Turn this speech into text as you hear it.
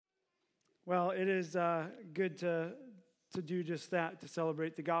Well, it is good to do just that, to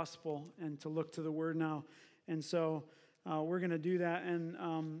celebrate the gospel and to look to the word now. And so we're going to do that.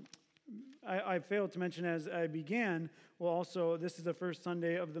 And I failed to mention as I began, well, also, this is the first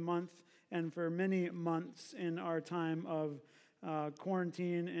Sunday of the month, and for many months in our time of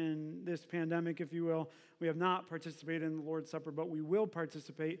quarantine and this pandemic, if you will, we have not participated in the Lord's Supper, but we will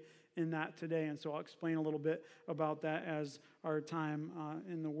participate in that today. And so I'll explain a little bit about that as our time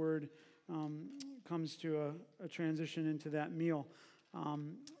in the Word comes to a transition into that meal.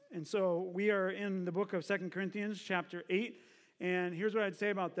 And so we are in the book of 2 Corinthians chapter 8, and here's what I'd say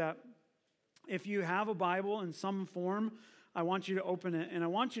about that. If you have a Bible in some form, I want you to open it, and I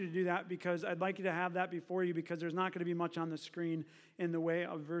want you to do that because I'd like you to have that before you, because there's not going to be much on the screen in the way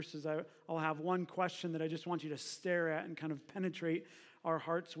of verses. I'll have one question that I just want you to stare at and kind of penetrate our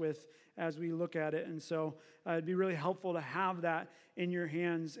hearts with as we look at it. And so it'd be really helpful to have that in your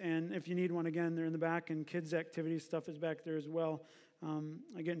hands. And if you need one, again, they're in the back, and kids' activity stuff is back there as well.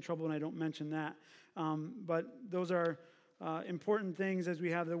 I get in trouble when I don't mention that. But those are important things as we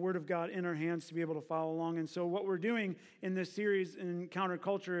have the Word of God in our hands to be able to follow along. And so what we're doing in this series in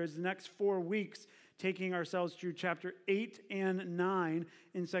Counterculture is the next 4 weeks taking ourselves through chapter 8 and 9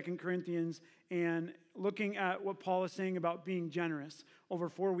 in 2 Corinthians and looking at what Paul is saying about being generous. Over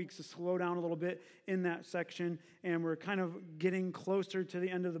 4 weeks to slow down a little bit in that section, and we're kind of getting closer to the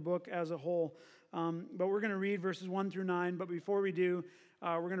end of the book as a whole. But we're going to read verses 1 through 9, but before we do,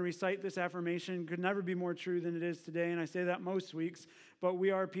 we're going to recite this affirmation. It could never be more true than it is today, and I say that most weeks, but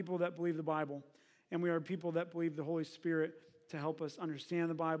we are people that believe the Bible, and we are people that believe the Holy Spirit to help us understand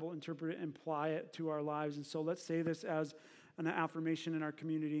the Bible, interpret it, and apply it to our lives. And so let's say this as an affirmation in our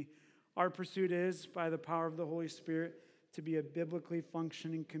community. Our pursuit is, by the power of the Holy Spirit, to be a biblically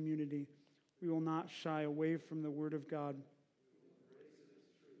functioning community. We will not shy away from the Word of God.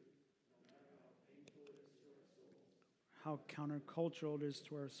 How countercultural it is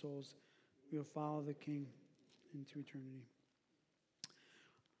to our souls. We will follow the King into eternity.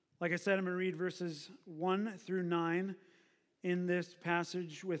 Like I said, I'm going to read verses 1 through 9 in this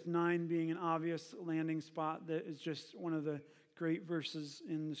passage, with 9 being an obvious landing spot that is just one of the great verses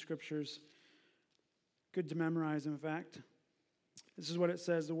in the Scriptures. Good to memorize, in fact. This is what it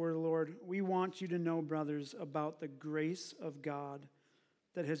says, the word of the Lord. We want you to know, brothers, about the grace of God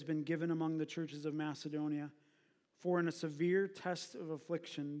that has been given among the churches of Macedonia. For in a severe test of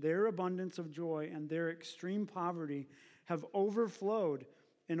affliction, their abundance of joy and their extreme poverty have overflowed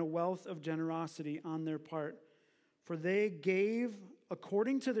in a wealth of generosity on their part. For they gave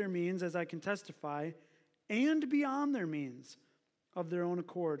according to their means, as I can testify, and beyond their means of their own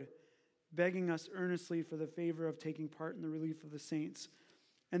accord, begging us earnestly for the favor of taking part in the relief of the saints.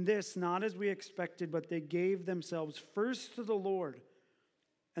 And this, not as we expected, but they gave themselves first to the Lord,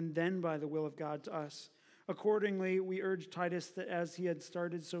 and then by the will of God to us. Accordingly, we urge Titus that as he had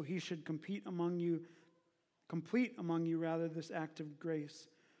started, so he should complete among you this act of grace.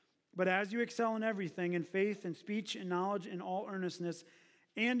 But as you excel in everything, in faith and speech and knowledge, in all earnestness,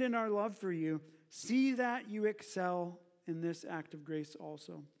 and in our love for you, see that you excel in this act of grace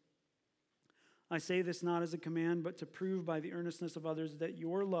also. I say this not as a command, but to prove by the earnestness of others that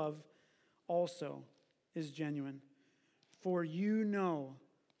your love also is genuine. For you know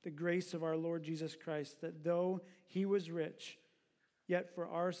the grace of our Lord Jesus Christ, that though he was rich, yet for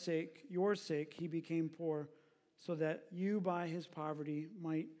our sake, your sake, he became poor, so that you by his poverty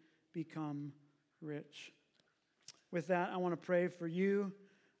might become rich. With that, I want to pray for you.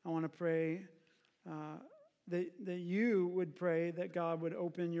 I want to pray that you would pray that God would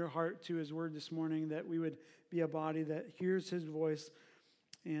open your heart to his word this morning, that we would be a body that hears his voice,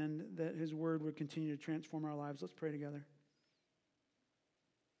 and that his word would continue to transform our lives. Let's pray together.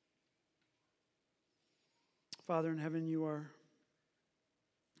 Father in heaven, you are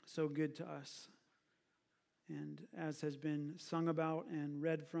so good to us. And as has been sung about and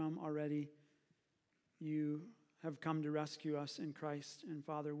read from already, you have come to rescue us in Christ. And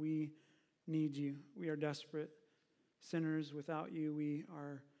Father, we need you. We are desperate sinners. Without you, we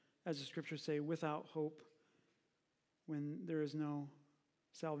are, as the scriptures say, without hope, when there is no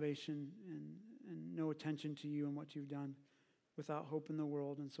salvation and no attention to you and what you've done, without hope in the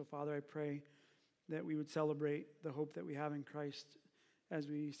world. And so, Father, I pray that we would celebrate the hope that we have in Christ as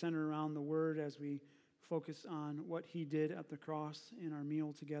we center around the Word, as we focus on what he did at the cross in our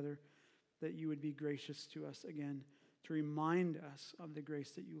meal together, that you would be gracious to us again, to remind us of the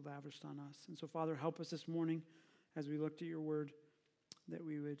grace that you lavished on us. And so, Father, help us this morning as we looked at your word, that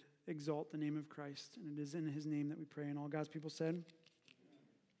we would exalt the name of Christ. And it is in his name that we pray. And all God's people said,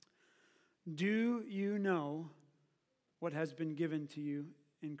 do you know what has been given to you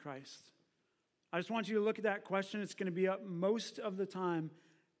in Christ? I just want you to look at that question. It's going to be up most of the time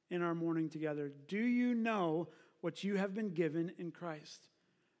in our morning together. Do you know what you have been given in Christ?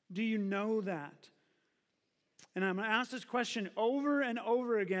 Do you know that? And I'm going to ask this question over and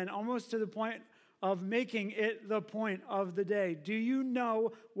over again, almost to the point of making it the point of the day. Do you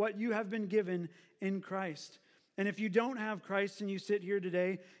know what you have been given in Christ? And if you don't have Christ and you sit here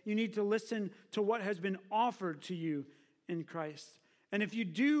today, you need to listen to what has been offered to you in Christ. And if you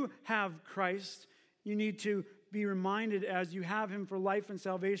do have Christ, you need to be reminded as you have him for life and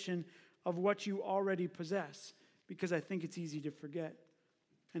salvation of what you already possess, because I think it's easy to forget.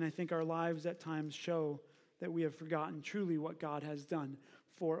 And I think our lives at times show that we have forgotten truly what God has done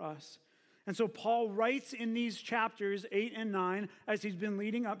for us. And so Paul writes in these chapters 8 and 9, as he's been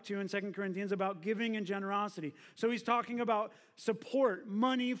leading up to in 2 Corinthians, about giving and generosity. So he's talking about support,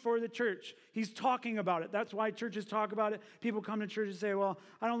 money for the church. He's talking about it. That's why churches talk about it. People come to church and say, well,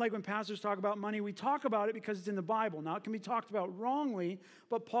 I don't like when pastors talk about money. We talk about it because it's in the Bible. Now, it can be talked about wrongly,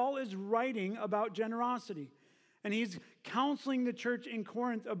 but Paul is writing about generosity. And he's counseling the church in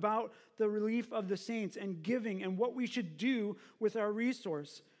Corinth about the relief of the saints and giving and what we should do with our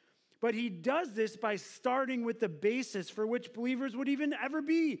resource. But he does this by starting with the basis for which believers would even ever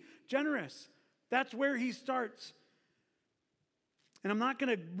be generous. That's where he starts. And I'm not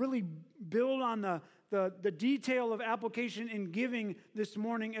going to really build on the detail of application in giving this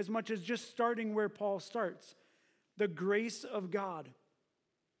morning as much as just starting where Paul starts. The grace of God.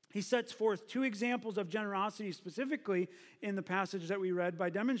 He sets forth two examples of generosity specifically in the passage that we read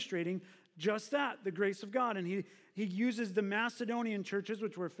by demonstrating just that, the grace of God. And he uses the Macedonian churches,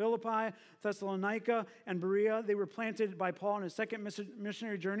 which were Philippi, Thessalonica, and Berea. They were planted by Paul on his second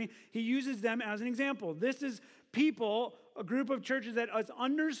missionary journey. He uses them as an example. This is people, a group of churches that has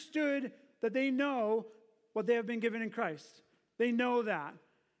understood that they know what they have been given in Christ. They know that.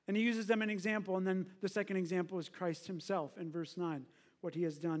 And he uses them as an example. And then the second example is Christ himself in verse 9, what he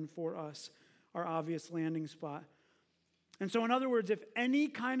has done for us, our obvious landing spot. And so, in other words, if any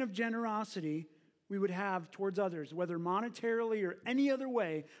kind of generosity we would have towards others, whether monetarily or any other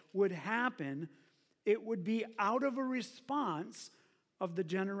way, would happen, it would be out of a response of the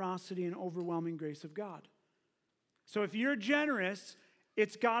generosity and overwhelming grace of God. So if you're generous,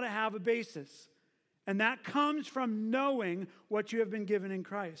 it's got to have a basis. And that comes from knowing what you have been given in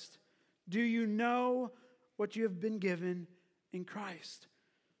Christ. Do you know what you have been given in Christ?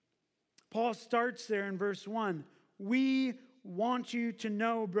 Paul starts there in verse 1. We want you to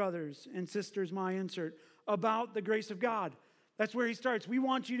know, brothers and sisters, my insert, about the grace of God. That's where he starts. We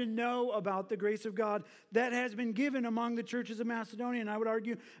want you to know about the grace of God that has been given among the churches of Macedonia. And I would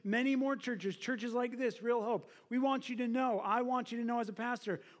argue many more churches like this, Real Hope. We want you to know, I want you to know as a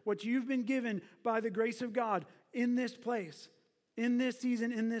pastor, what you've been given by the grace of God in this place, in this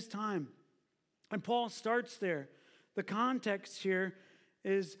season, in this time. And Paul starts there. The context here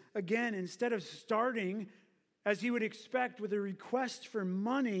is, again, instead of starting as he would expect with a request for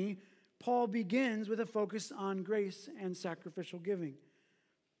money, Paul begins with a focus on grace and sacrificial giving.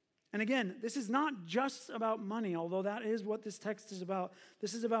 And again, this is not just about money, although that is what this text is about.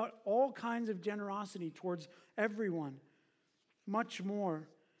 This is about all kinds of generosity towards everyone, much more.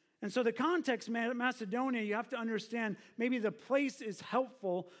 And so the context, Macedonia, you have to understand, maybe the place is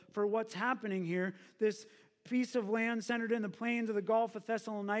helpful for what's happening here. This piece of land centered in the plains of the Gulf of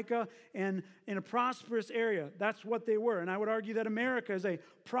Thessalonica and in a prosperous area. That's what they were. And I would argue that America is a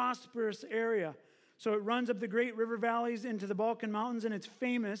prosperous area. So it runs up the great river valleys into the Balkan Mountains, and it's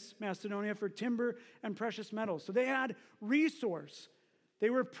famous, Macedonia, for timber and precious metals. So they had resource.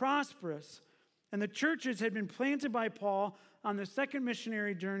 They were prosperous. And the churches had been planted by Paul on the second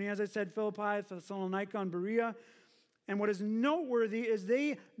missionary journey, as I said, Philippi, Thessalonica, and Berea. And what is noteworthy is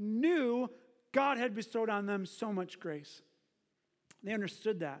they knew God had bestowed on them so much grace. They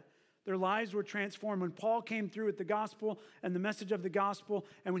understood that. Their lives were transformed. When Paul came through with the gospel and the message of the gospel,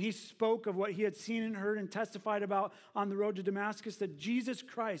 and when he spoke of what he had seen and heard and testified about on the road to Damascus, that Jesus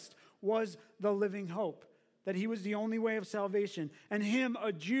Christ was the living hope, that he was the only way of salvation. And him,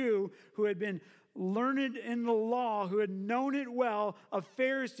 a Jew who had been learned in the law, who had known it well, a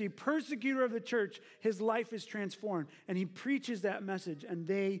Pharisee, persecutor of the church, his life is transformed. And he preaches that message, and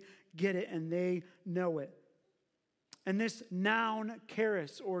they get it, and they know it. And this noun,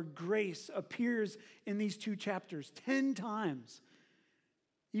 charis, or grace, appears in these two chapters 10 times.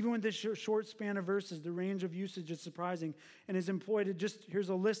 Even with this short span of verses, the range of usage is surprising and is employed, here's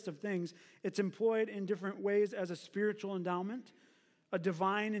a list of things. It's employed in different ways as a spiritual endowment, a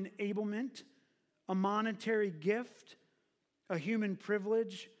divine enablement, a monetary gift, a human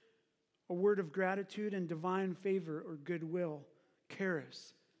privilege, a word of gratitude, and divine favor or goodwill,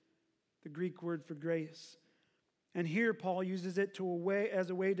 charis. the Greek word for grace. And here Paul uses it as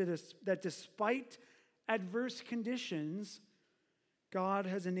a way that despite adverse conditions, God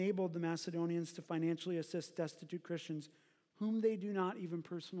has enabled the Macedonians to financially assist destitute Christians whom they do not even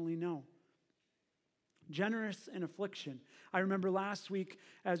personally know. Generous in affliction. I remember last week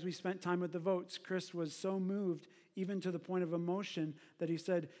as we spent time with the votes, Chris was so moved, even to the point of emotion, that he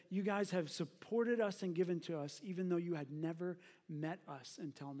said, "You guys have supported us and given to us, even though you had never met us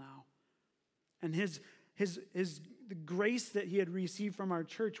until now." And the grace that he had received from our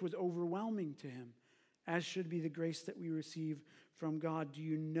church was overwhelming to him, as should be the grace that we receive from God. Do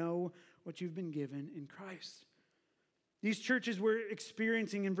you know what you've been given in Christ? These churches were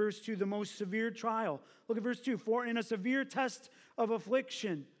experiencing, in verse 2, the most severe trial. Look at verse 2. For in a severe test of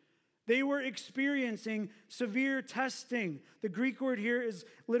affliction, they were experiencing severe testing. The Greek word here is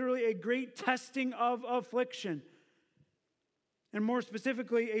literally a great testing of affliction. And more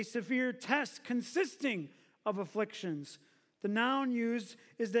specifically, a severe test consisting of afflictions. The noun used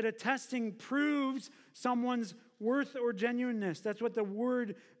is that a testing proves someone's worth or genuineness. That's what the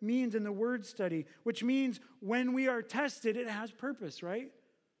word means in the word study, which means when we are tested, it has purpose, right?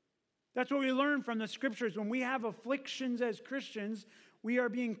 That's what we learn from the scriptures. When we have afflictions as Christians, we are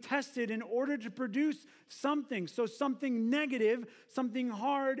being tested in order to produce something. So something negative, something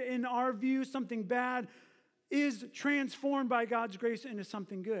hard in our view, something bad, is transformed by God's grace into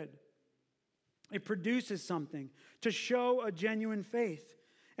something good. It produces something to show a genuine faith.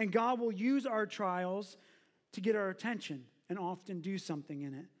 And God will use our trials to get our attention and often do something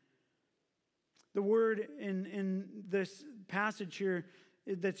in it. The word in this passage here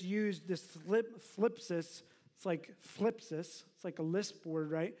that's used, this thlipsis, it's like flipsis, it's like a lisp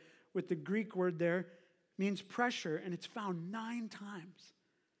word, right? With the Greek word there, means pressure, and it's found 9 times.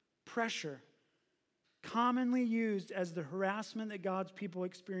 Pressure. Commonly used as the harassment that God's people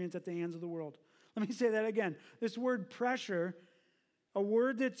experience at the hands of the world. Let me say that again. This word pressure, a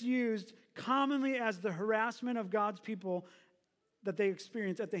word that's used commonly as the harassment of God's people that they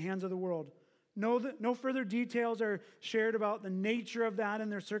experience at the hands of the world. No further details are shared about the nature of that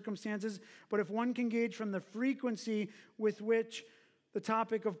and their circumstances, but if one can gauge from the frequency with which the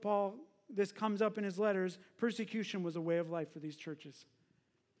topic of Paul, this comes up in his letters, persecution was a way of life for these churches.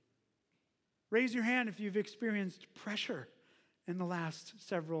 Raise your hand if you've experienced pressure in the last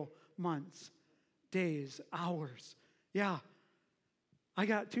several months, days, hours. Yeah, I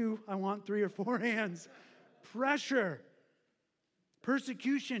got 2, I want 3 or 4 hands. Pressure.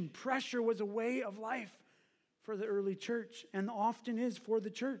 Persecution, pressure was a way of life for the early church and often is for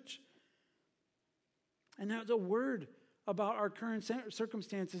the church. And that's a word about our current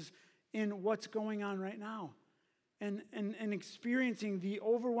circumstances in what's going on right now. And experiencing the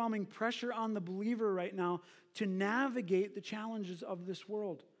overwhelming pressure on the believer right now to navigate the challenges of this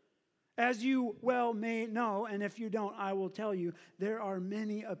world. As you well may know, and if you don't, I will tell you, there are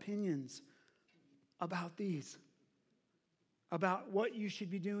many opinions about these. About what you should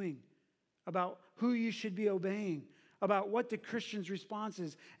be doing. About who you should be obeying. About what the Christian's response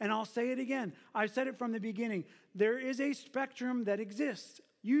is. And I'll say it again. I've said it from the beginning. There is a spectrum that exists,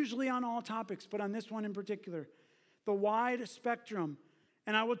 usually on all topics, but on this one in particular. The wide spectrum.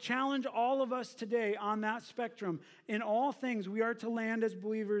 And I will challenge all of us today on that spectrum. In all things, we are to land as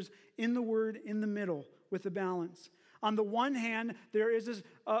believers in the Word in the middle with a balance. On the one hand, there is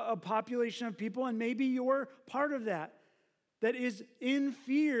a population of people, and maybe you're part of that is in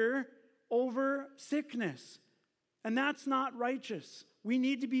fear over sickness. And that's not righteous. We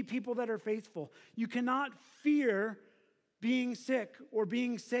need to be people that are faithful. You cannot fear being sick or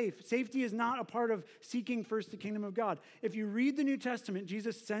being safe. Safety is not a part of seeking first the kingdom of God. If you read the New Testament,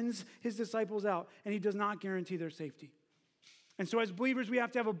 Jesus sends his disciples out, and he does not guarantee their safety. And so as believers, we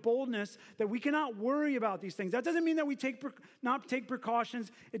have to have a boldness that we cannot worry about these things. That doesn't mean that we not take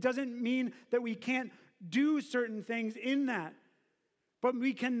precautions. It doesn't mean that we can't do certain things in that. But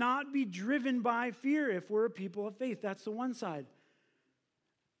we cannot be driven by fear if we're a people of faith. That's the one side.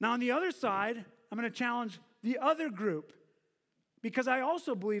 Now on the other side, I'm going to challenge the other group, because I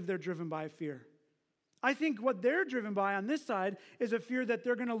also believe they're driven by fear. I think what they're driven by on this side is a fear that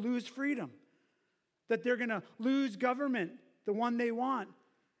they're going to lose freedom, that they're going to lose government, the one they want.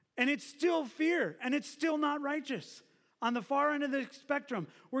 And it's still fear, and it's still not righteous. On the far end of the spectrum,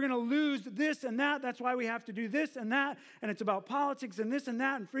 we're going to lose this and that. That's why we have to do this and that. And it's about politics and this and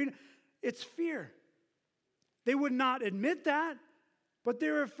that and freedom. It's fear. They would not admit that, but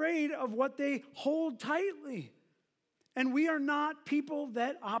they're afraid of what they hold tightly. And we are not people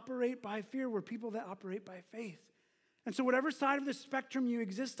that operate by fear. We're people that operate by faith. And so whatever side of the spectrum you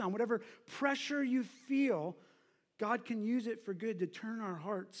exist on, whatever pressure you feel, God can use it for good to turn our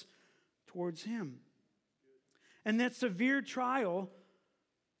hearts towards him. And that severe trial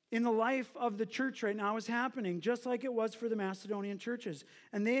in the life of the church right now is happening, just like it was for the Macedonian churches.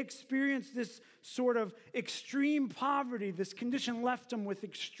 And they experienced this sort of extreme poverty. This condition left them with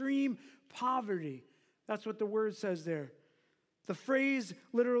extreme poverty. That's what the word says there. The phrase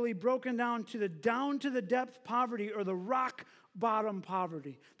literally broken down to the depth poverty, or the rock bottom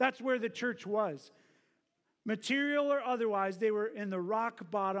poverty. That's where the church was. Material or otherwise, they were in the rock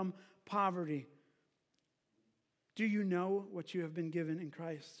bottom poverty. Do you know what you have been given in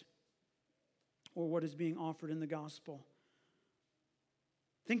Christ, or what is being offered in the gospel?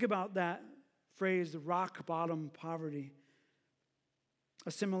 Think about that phrase, rock bottom poverty.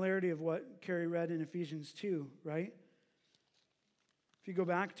 A similarity of what Carrie read in Ephesians 2, right? If you go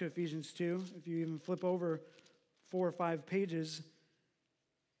back to Ephesians 2, if you even flip over 4 or 5 pages,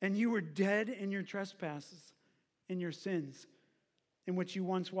 and you were dead in your trespasses, in your sins, in which you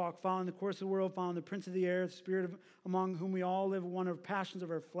once walked, following the course of the world, following the prince of the air, the spirit among whom we all live, one of passions of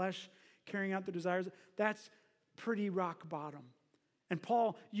our flesh, carrying out the desires. That's pretty rock bottom. And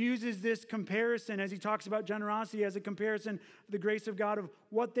Paul uses this comparison as he talks about generosity as a comparison of the grace of God of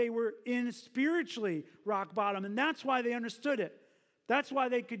what they were in spiritually, rock bottom. And that's why they understood it. That's why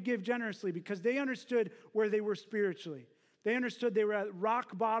they could give generously, because they understood where they were spiritually. They understood they were at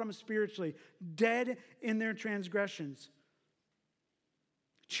rock bottom spiritually, dead in their transgressions.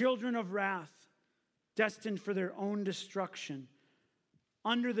 Children of wrath, destined for their own destruction,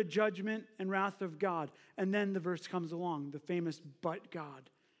 under the judgment and wrath of God. And then the verse comes along, the famous "but God"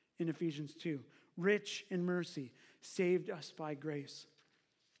 in Ephesians 2. Rich in mercy, saved us by grace.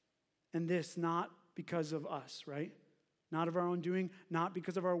 And this not because of us, right? Not of our own doing, not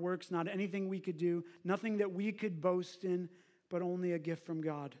because of our works, not anything we could do, nothing that we could boast in, but only a gift from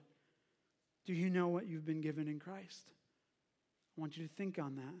God. Do you know what you've been given in Christ? I want you to think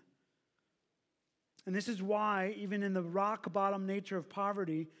on that. And this is why, even in the rock bottom nature of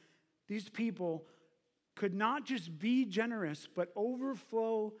poverty, these people could not just be generous, but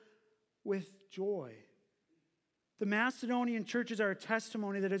overflow with joy. The Macedonian churches are a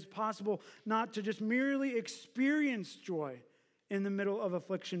testimony that it's possible not to just merely experience joy in the middle of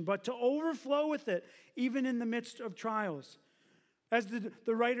affliction, but to overflow with it, even in the midst of trials. As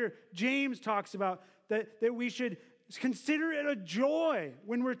the writer James talks about, that we should consider it a joy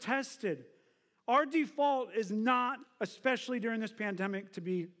when we're tested. Our default is not, especially during this pandemic, to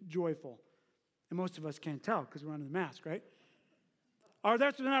be joyful. And most of us can't tell because we're under the mask, right? Or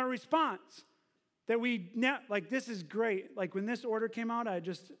that's not our response. That like, this is great. Like when this order came out,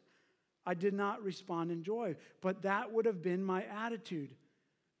 I did not respond in joy. But that would have been my attitude.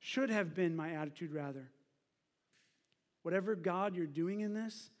 Should have been my attitude, rather. Whatever God you're doing in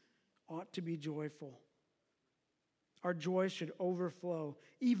this ought to be joyful. Our joy should overflow.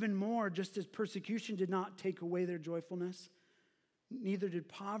 Even more, just as persecution did not take away their joyfulness, neither did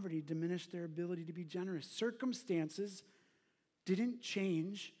poverty diminish their ability to be generous. Circumstances didn't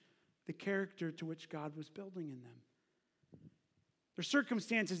change the character to which God was building in them. Their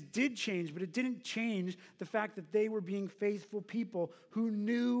circumstances did change, but it didn't change the fact that they were being faithful people who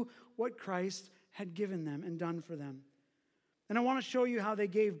knew what Christ had given them and done for them. And I want to show you how they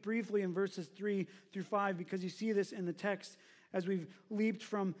gave briefly in verses 3 through 5, because you see this in the text. As we've leaped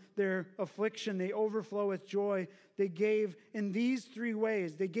from their affliction, they overflow with joy. They gave in these 3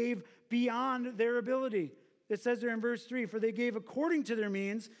 ways. They gave beyond their ability. It says there in verse 3, for they gave according to their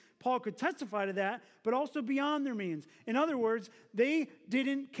means. Paul could testify to that, but also beyond their means. In other words, they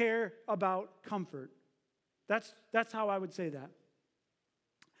didn't care about comfort. That's how I would say that.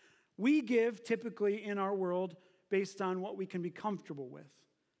 We give typically in our world based on what we can be comfortable with.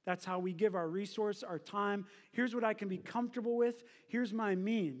 That's how we give our resource, our time. Here's what I can be comfortable with. Here's my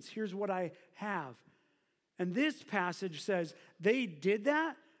means. Here's what I have. And this passage says they did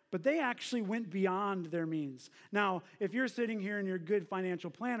that, but they actually went beyond their means. Now, if you're sitting here and you're a good financial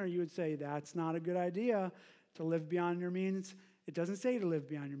planner, you would say that's not a good idea to live beyond your means. It doesn't say to live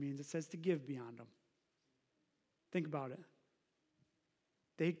beyond your means. It says to give beyond them. Think about it.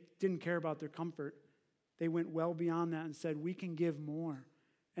 They didn't care about their comfort. They went well beyond that and said, we can give more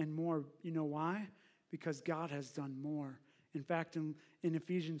and more. You know why? Because God has done more. In fact, in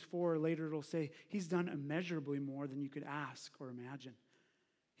Ephesians 4, later it'll say, he's done immeasurably more than you could ask or imagine.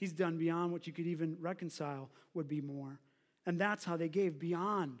 He's done beyond what you could even reconcile would be more. And that's how they gave,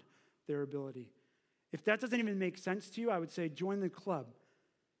 beyond their ability. If that doesn't even make sense to you, I would say join the club.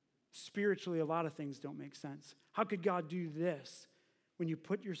 Spiritually, a lot of things don't make sense. How could God do this? When you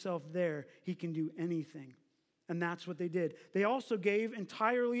put yourself there, he can do anything. And that's what they did. They also gave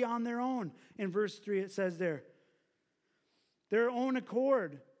entirely on their own. In verse 3, it says there, their own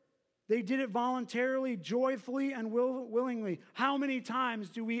accord. They did it voluntarily, joyfully, and willingly. How many times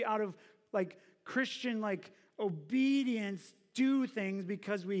do we, out of Christian obedience, do things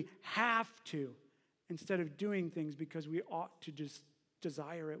because we have to, instead of doing things because we ought to just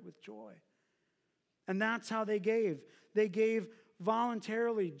desire it with joy? And that's how they gave. They gave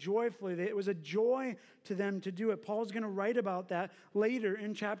voluntarily, joyfully. It was a joy to them to do it. Paul's going to write about that later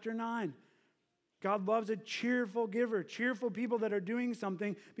in chapter 9. God loves a cheerful giver, cheerful people that are doing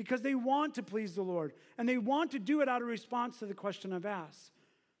something because they want to please the Lord. And they want to do it out of response to the question I've asked.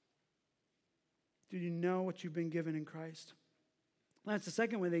 Do you know what you've been given in Christ? That's the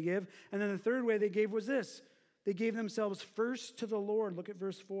second way they give. And then the third way they gave was this. They gave themselves first to the Lord. Look at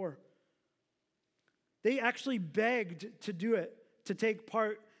verse 4. They actually begged to do it, to take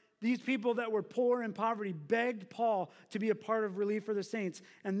part. These people that were poor and poverty begged Paul to be a part of relief for the saints.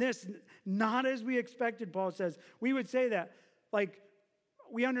 And this, not as we expected, Paul says. We would say that,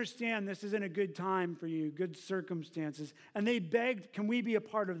 we understand this isn't a good time for you, good circumstances. And they begged, can we be a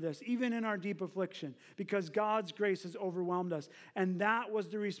part of this, even in our deep affliction? Because God's grace has overwhelmed us. And that was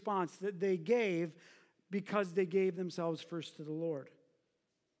the response that they gave because they gave themselves first to the Lord.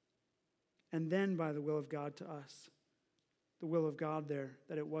 And then by the will of God to us. The will of God there,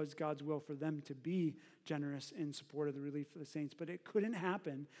 that it was God's will for them to be generous in support of the relief for the saints. But it couldn't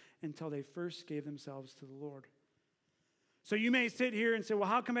happen until they first gave themselves to the Lord. So you may sit here and say, well,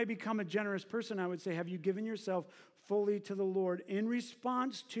 how can I become a generous person? I would say, have you given yourself fully to the Lord in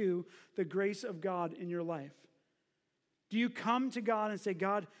response to the grace of God in your life? Do you come to God and say,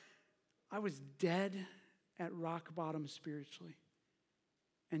 God, I was dead at rock bottom spiritually,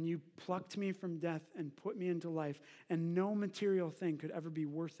 and you plucked me from death and put me into life, and no material thing could ever be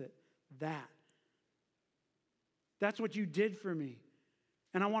worth it. That's what you did for me.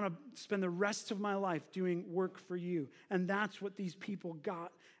 And I want to spend the rest of my life doing work for you. And that's what these people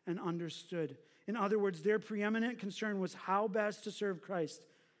got and understood. In other words, their preeminent concern was how best to serve Christ.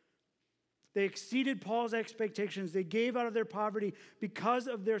 They exceeded Paul's expectations. They gave out of their poverty because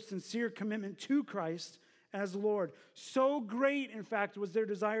of their sincere commitment to Christ as Lord. So great, in fact, was their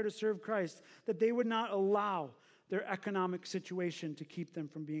desire to serve Christ that they would not allow their economic situation to keep them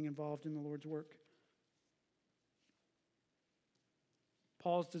from being involved in the Lord's work.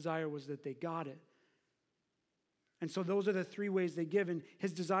 Paul's desire was that they got it. And so those are the three ways they give. And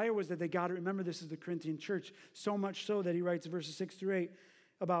his desire was that they got it. Remember, this is the Corinthian church. So much so that he writes verses 6 through 8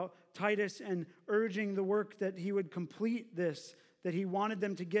 about Titus and urging the work that he would complete this, that he wanted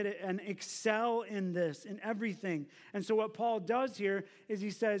them to get it and excel in this, in everything. And so what Paul does here is he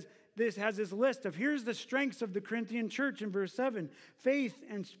says, this has this list of here's the strengths of the Corinthian church in verse 7. Faith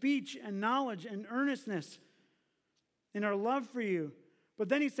and speech and knowledge and earnestness in our love for you. But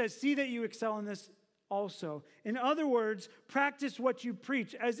then he says, see that you excel in this also. In other words, practice what you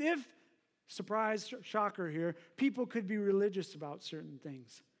preach, as if, surprise, shocker here, people could be religious about certain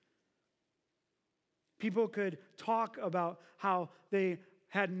things. People could talk about how they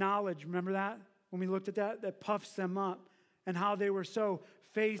had knowledge. Remember that? When we looked at that? That puffs them up. And how they were so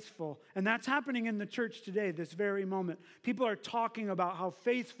faithful. And that's happening in the church today, this very moment. People are talking about how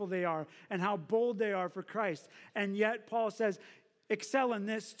faithful they are and how bold they are for Christ. And yet Paul says, excel in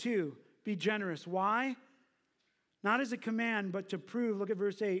this too. Be generous. Why? Not as a command, but to prove, look at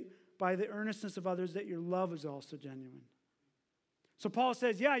verse 8, by the earnestness of others that your love is also genuine. So Paul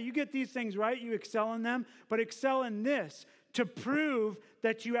says, yeah, you get these things right, you excel in them, but excel in this to prove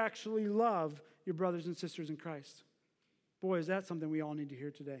that you actually love your brothers and sisters in Christ. Boy, is that something we all need to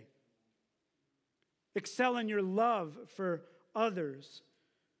hear today. Excel in your love for others.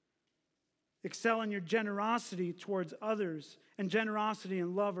 Excel in your generosity towards others. And generosity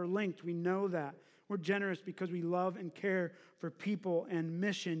and love are linked. We know that. We're generous because we love and care for people and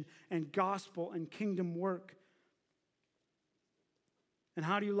mission and gospel and kingdom work. And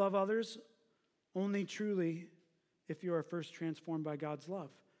how do you love others? Only truly if you are first transformed by God's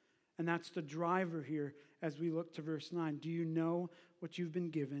love. And that's the driver here as we look to verse 9. Do you know what you've been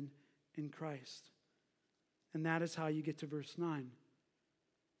given in Christ? And that is how you get to verse 9.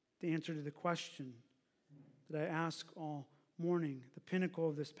 The answer to the question that I ask all morning. The pinnacle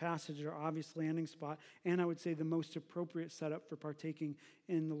of this passage, our obvious landing spot, and I would say the most appropriate setup for partaking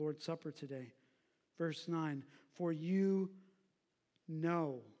in the Lord's Supper today. Verse 9, for you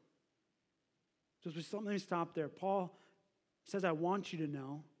know. Let me stop there. Paul says, I want you to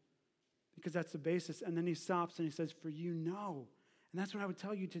know, because that's the basis. And then he stops and he says, for you know. And that's what I would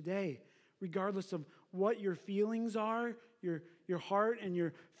tell you today. Regardless of what your feelings are, your heart and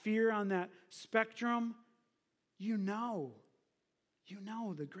your fear on that spectrum, you know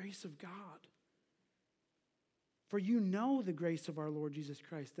the grace of God. For you know the grace of our Lord Jesus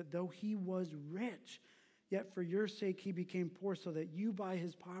Christ, that though he was rich, yet for your sake he became poor, so that you by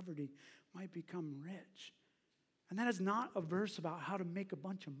his poverty might become rich. And that is not a verse about how to make a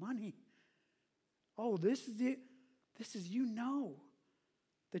bunch of money. Oh, this is you know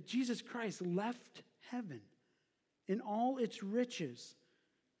that Jesus Christ left heaven in all its riches.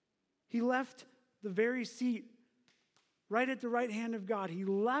 He left the very seat right at the right hand of God. He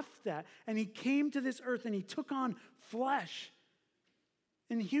left that and he came to this earth and he took on flesh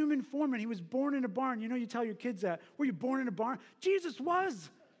in human form, and he was born in a barn. You know, you tell your kids that. Were you born in a barn? Jesus was.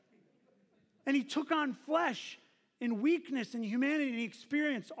 And he took on flesh in weakness and humanity, and he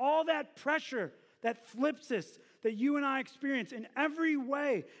experienced all that pressure, that thlipsis that you and I experience in every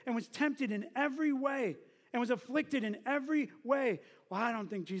way, and was tempted in every way, and was afflicted in every way. Well, I don't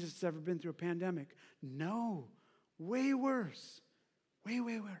think Jesus has ever been through a pandemic. No, way worse. Way,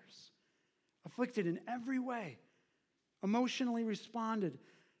 way worse. Afflicted in every way. Emotionally responded,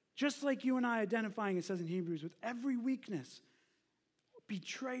 just like you and I identifying, it says in Hebrews, with every weakness,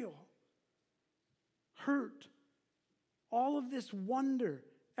 betrayal, hurt, all of this wonder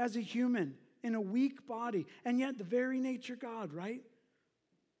as a human in a weak body, and yet the very nature God, right?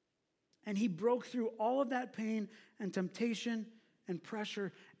 And he broke through all of that pain and temptation and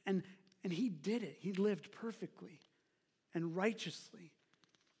pressure, and he did it. He lived perfectly and righteously,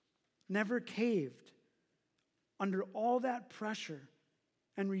 never caved under all that pressure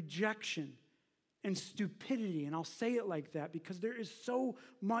and rejection and stupidity. And I'll say it like that because there is so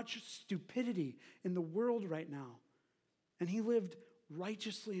much stupidity in the world right now. And he lived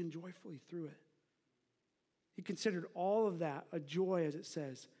righteously and joyfully through it. He considered all of that a joy, as it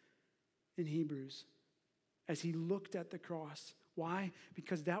says in Hebrews, as he looked at the cross. Why?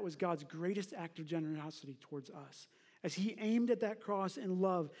 Because that was God's greatest act of generosity towards us. As he aimed at that cross in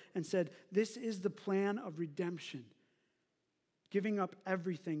love and said, this is the plan of redemption, giving up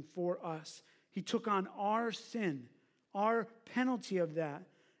everything for us. He took on our sin, our penalty of that,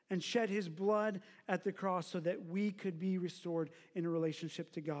 and shed his blood at the cross so that we could be restored in a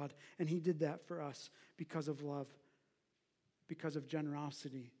relationship to God. And he did that for us because of love, because of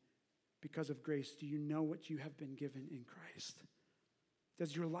generosity, because of grace. Do you know what you have been given in Christ?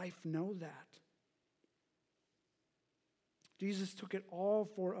 Does your life know that? Jesus took it all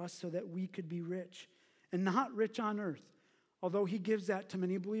for us so that we could be rich, and not rich on earth, although he gives that to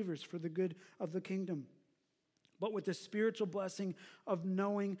many believers for the good of the kingdom, but with the spiritual blessing of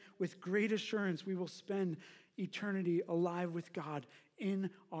knowing with great assurance we will spend eternity alive with God in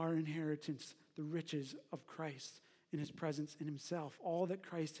our inheritance, the riches of Christ in his presence in himself. All that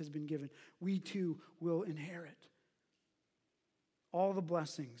Christ has been given, we too will inherit. All the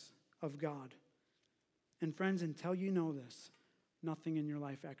blessings of God. And friends, until you know this, nothing in your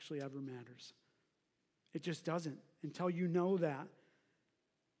life actually ever matters. It just doesn't. Until you know that.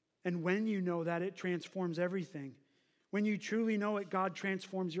 And when you know that, it transforms everything. When you truly know it, God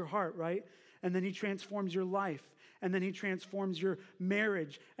transforms your heart, right? And then he transforms your life. And then he transforms your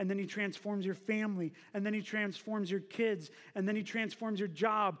marriage. And then he transforms your family. And then he transforms your kids. And then he transforms your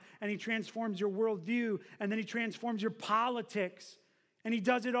job. And he transforms your worldview. And then he transforms your politics. And he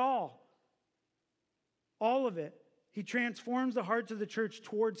does it all. All of it. He transforms the hearts of the church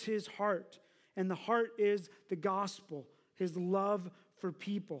towards his heart. And the heart is the gospel, his love for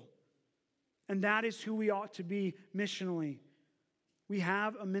people. And that is who we ought to be missionally. We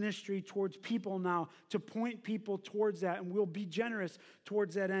have a ministry towards people now to point people towards that, and we'll be generous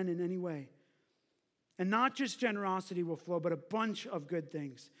towards that end in any way. And not just generosity will flow, but a bunch of good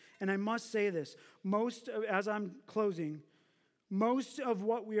things. And I must say this, as I'm closing, most of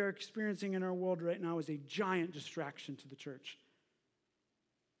what we are experiencing in our world right now is a giant distraction to the church.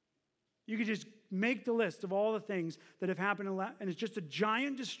 You could just make the list of all the things that have happened, and it's just a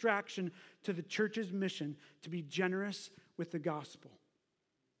giant distraction to the church's mission to be generous with the gospel.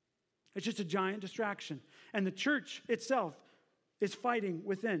 It's just a giant distraction. And the church itself is fighting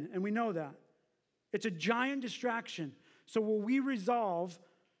within, and we know that. It's a giant distraction. So will we resolve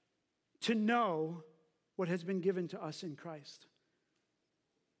to know what has been given to us in Christ?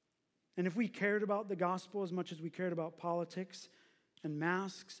 And if we cared about the gospel as much as we cared about politics and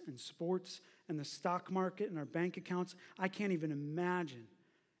masks and sports and the stock market and our bank accounts, I can't even imagine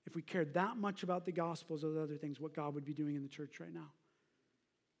if we cared that much about the gospel as those other things, what God would be doing in the church right now.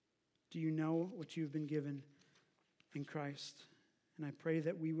 Do you know what you've been given in Christ? And I pray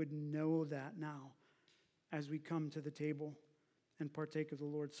that we would know that now as we come to the table and partake of the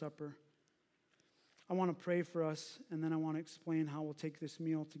Lord's Supper. I want to pray for us, and then I want to explain how we'll take this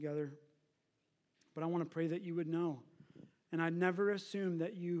meal together. But I want to pray that you would know. And I'd never assume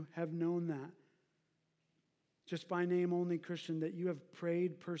that you have known that. just by name only Christian, that you have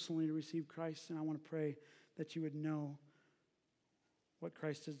prayed personally to receive Christ, and I want to pray that you would know what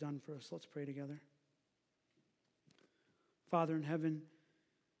Christ has done for us. Let's pray together. Father in heaven,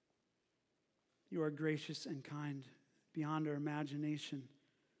 you are gracious and kind beyond our imagination.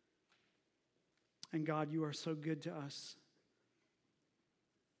 And God, you are so good to us.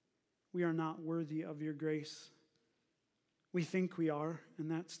 We are not worthy of your grace. We think we are,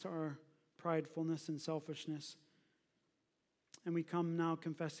 and that's to our pridefulness and selfishness. And we come now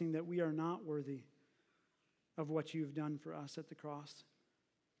confessing that we are not worthy of what you've done for us at the cross.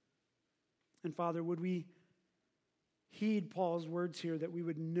 And Father, would we heed Paul's words here, that we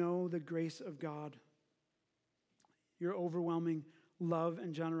would know the grace of God, your overwhelming love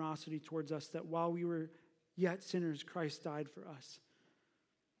and generosity towards us, that while we were yet sinners, Christ died for us,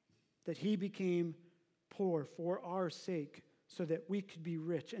 that he became poor for our sake so that we could be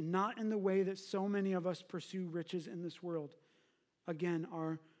rich, and not in the way that so many of us pursue riches in this world. Again,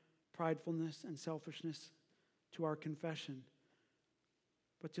 our pridefulness and selfishness to our confession,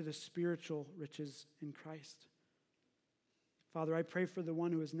 but to the spiritual riches in Christ. Father, I pray for the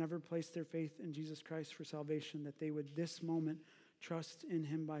one who has never placed their faith in Jesus Christ for salvation, that they would this moment trust in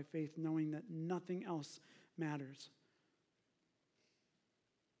him by faith, knowing that nothing else matters.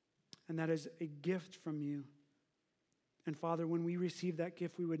 And that is a gift from you. And Father, when we receive that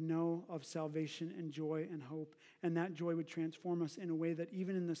gift, we would know of salvation and joy and hope. And that joy would transform us in a way that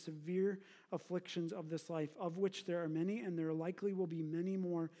even in the severe afflictions of this life, of which there are many, and there likely will be many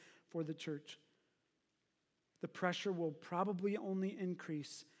more for the church, the pressure will probably only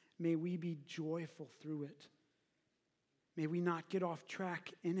increase. May we be joyful through it. May we not get off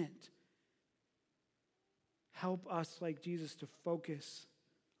track in it. Help us, like Jesus, to focus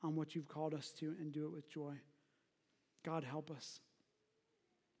on what you've called us to and do it with joy. God, help us.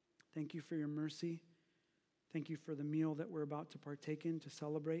 Thank you for your mercy. Thank you for the meal that we're about to partake in, to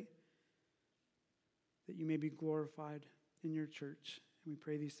celebrate, that you may be glorified in your church. And we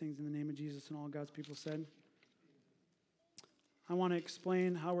pray these things in the name of Jesus, and all God's people said. I want to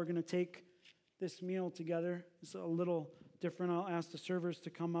explain how we're going to take this meal together. It's a little different. I'll ask the servers to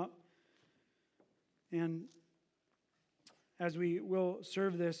come up. And as we will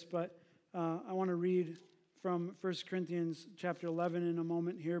serve this, but I want to read from 1 Corinthians chapter 11 in a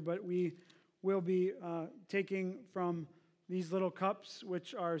moment here, but we will be taking from these little cups,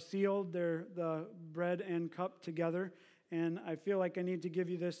 which are sealed. They're the bread and cup together. And I feel like I need to give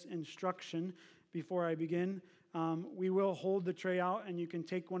you this instruction before I begin. We will hold the tray out, and you can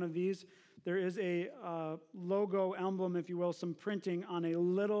take one of these. There is a logo emblem, if you will, some printing on a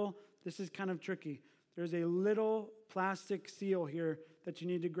little, this is kind of tricky. There's a little plastic seal here that you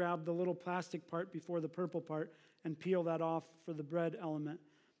need to grab the little plastic part before the purple part and peel that off for the bread element.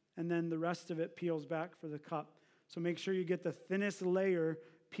 And then the rest of it peels back for the cup. So make sure you get the thinnest layer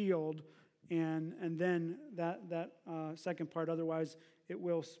peeled, and then that second part, otherwise it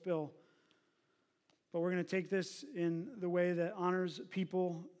will spill. But we're going to take this in the way that honors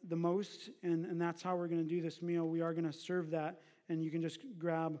people the most, and that's how we're going to do this meal. We are going to serve that, and you can just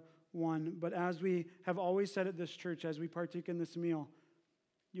grab one. But as we have always said at this church, as we partake in this meal,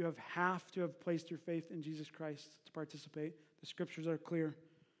 you have to have placed your faith in Jesus Christ to participate. The scriptures are clear.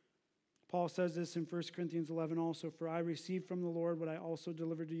 Paul says this in 1 Corinthians 11 also, "For I received from the Lord what I also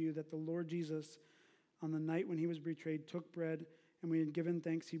delivered to you, that the Lord Jesus, on the night when he was betrayed, took bread, and when he had given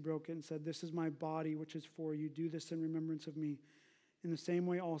thanks, he broke it and said, 'This is my body, which is for you. Do this in remembrance of me.' In the same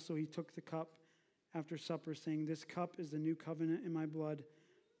way also he took the cup after supper, saying, 'This cup is the new covenant in my blood.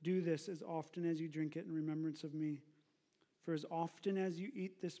 Do this as often as you drink it in remembrance of me. For as often as you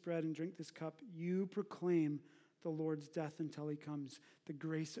eat this bread and drink this cup, you proclaim the Lord's death until he comes.'" The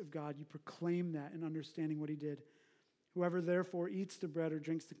grace of God, you proclaim that in understanding what he did. "Whoever therefore eats the bread or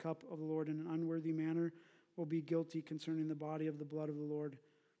drinks the cup of the Lord in an unworthy manner will be guilty concerning the body of the blood of the Lord.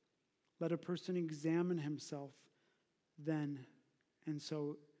 Let a person examine himself then, and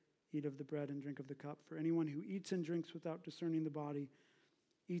so eat of the bread and drink of the cup. For anyone who eats and drinks without discerning the body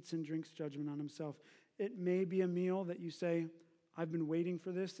eats and drinks judgment on himself." It may be a meal that you say, "I've been waiting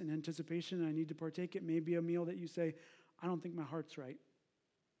for this in anticipation and I need to partake." It may be a meal that you say, "I don't think my heart's right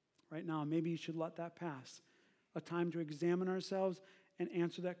now." Maybe you should let that pass. A time to examine ourselves and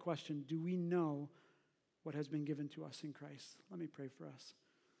answer that question. Do we know what has been given to us in Christ? Let me pray for us.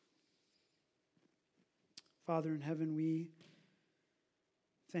 Father in heaven, we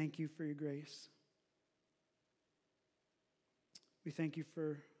thank you for your grace. We thank you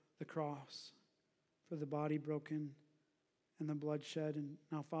for the cross, for the body broken and the blood shed. And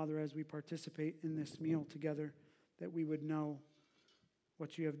now, Father, as we participate in this meal together, that we would know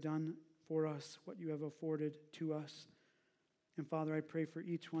what you have done for us, what you have afforded to us. And Father, I pray for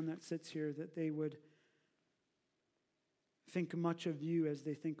each one that sits here that they would think much of you as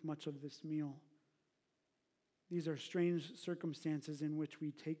they think much of this meal. These are strange circumstances in which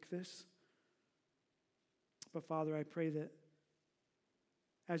we take this. But Father, I pray that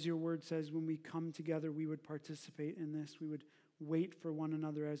as your word says, when we come together, we would participate in this. We would wait for one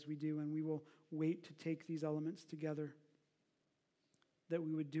another as we do, and we will wait to take these elements together. That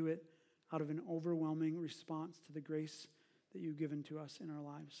we would do it out of an overwhelming response to the grace that you've given to us in our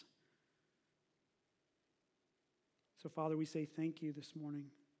lives. So, Father, we say thank you this morning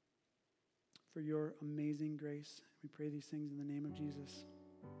for your amazing grace. We pray these things in the name of Jesus.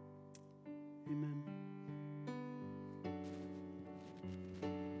 Amen.